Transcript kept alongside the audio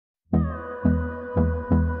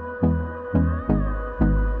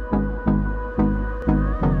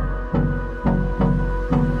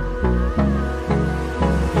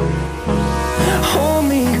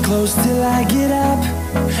close till I get up.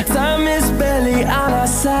 Time is barely on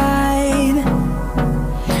our side.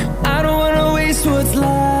 I don't wanna waste what's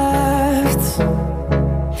left.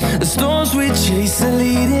 The storms we chase are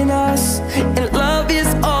leading us, and love is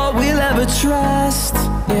all we'll ever trust.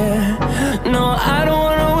 Yeah, no, I don't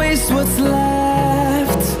wanna waste what's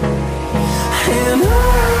left. And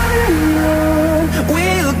on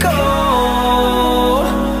we'll go,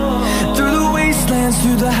 through the wastelands,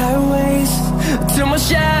 through the highways, till my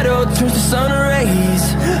shadow turns to sun rays.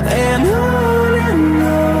 And on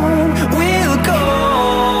we'll go,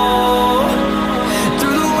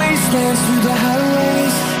 through the wastelands, through the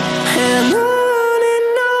highways, and on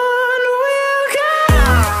we'll go.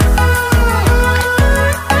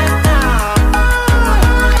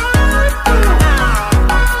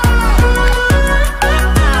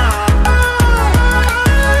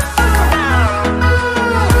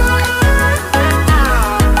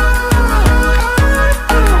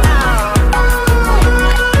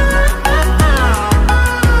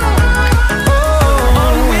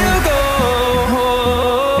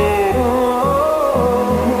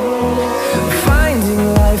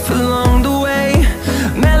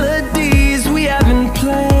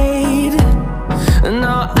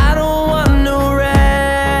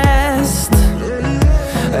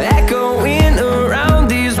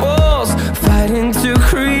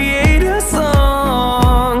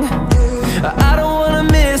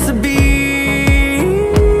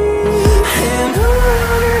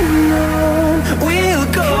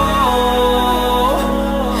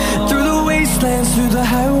 Through the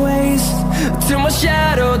highways, till my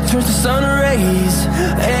shadow turns to sun rays.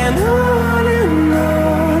 And on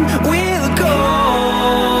we'll go,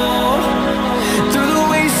 through the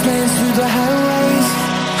wastelands, through the highways,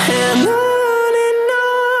 and on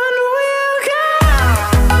we'll go.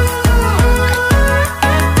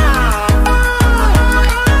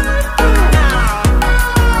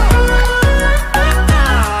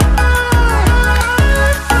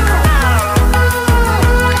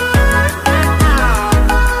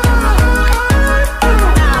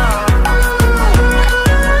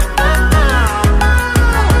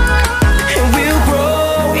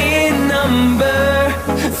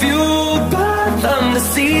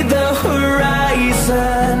 See the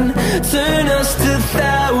horizon turn us to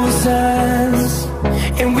thousands,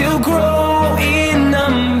 and we'll grow